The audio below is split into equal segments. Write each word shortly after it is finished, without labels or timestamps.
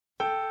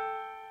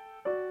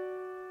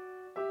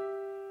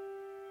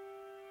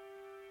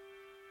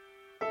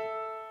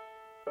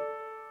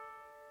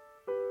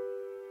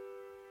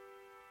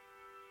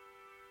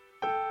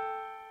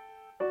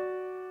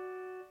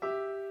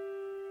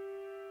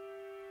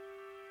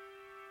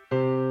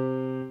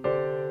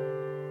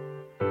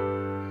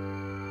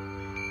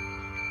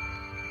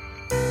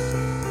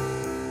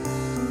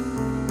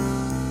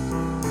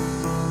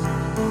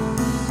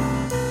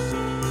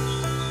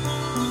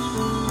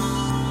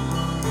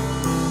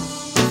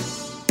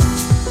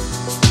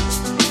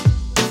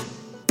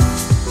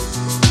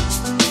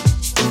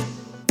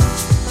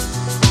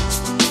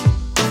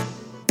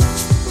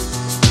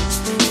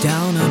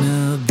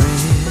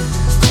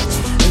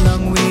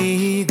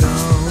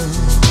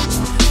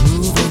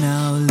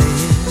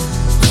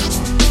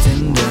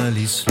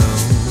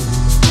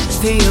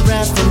feel your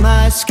breath on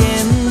my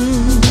skin.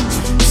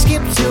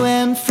 Skip to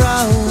and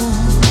fro,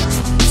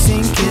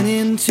 sinking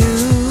into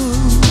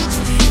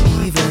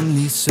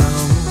evenly so.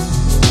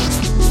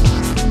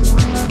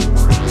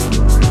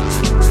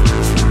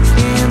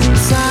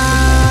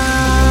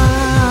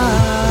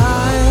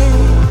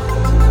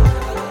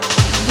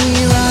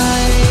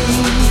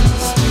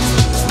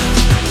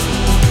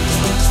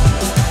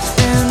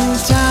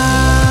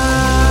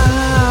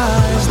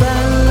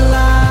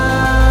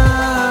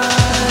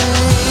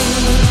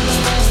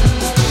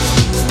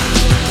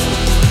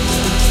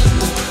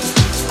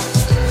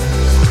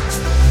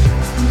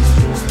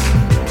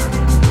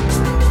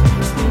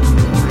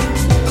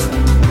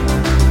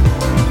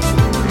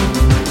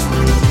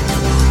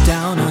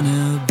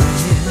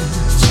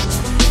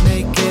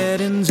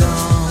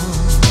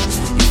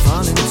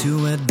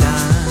 To a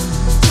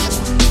dance,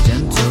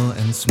 gentle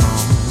and small,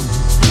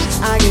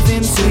 I give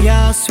in to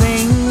your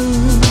swing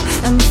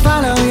and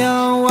follow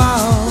your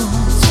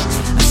waltz.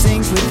 I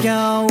sink with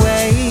your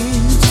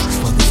waves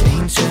for this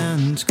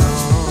ancient call.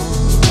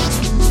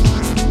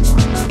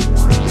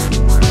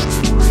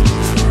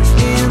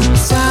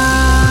 Inside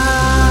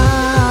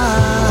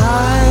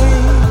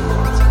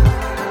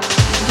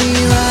we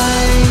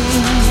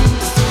rise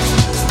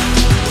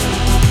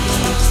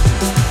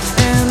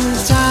and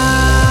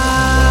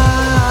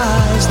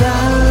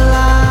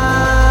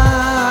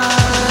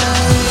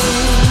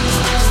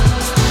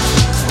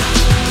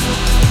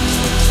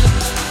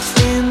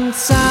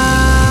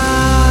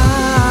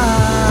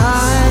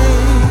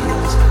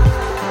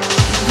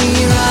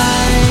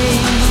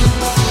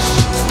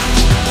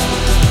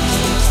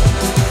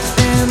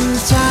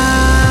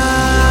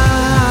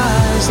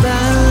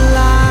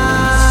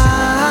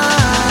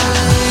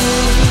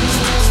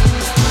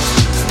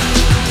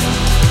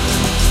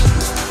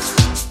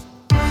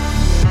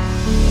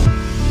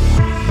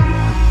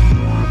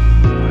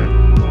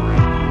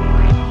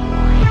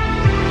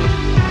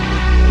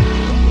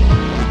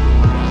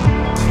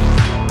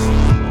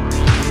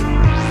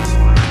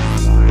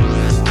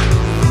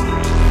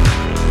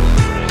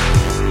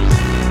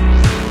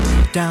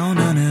down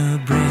on a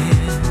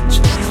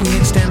bridge, we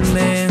extend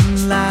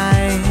in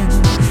line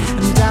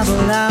and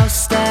double our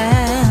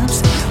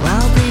steps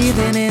while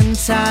breathing in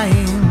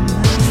time.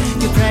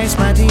 You praise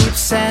my deep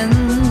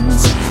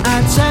sense,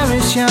 I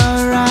cherish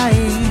your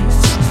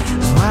eyes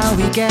while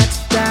we get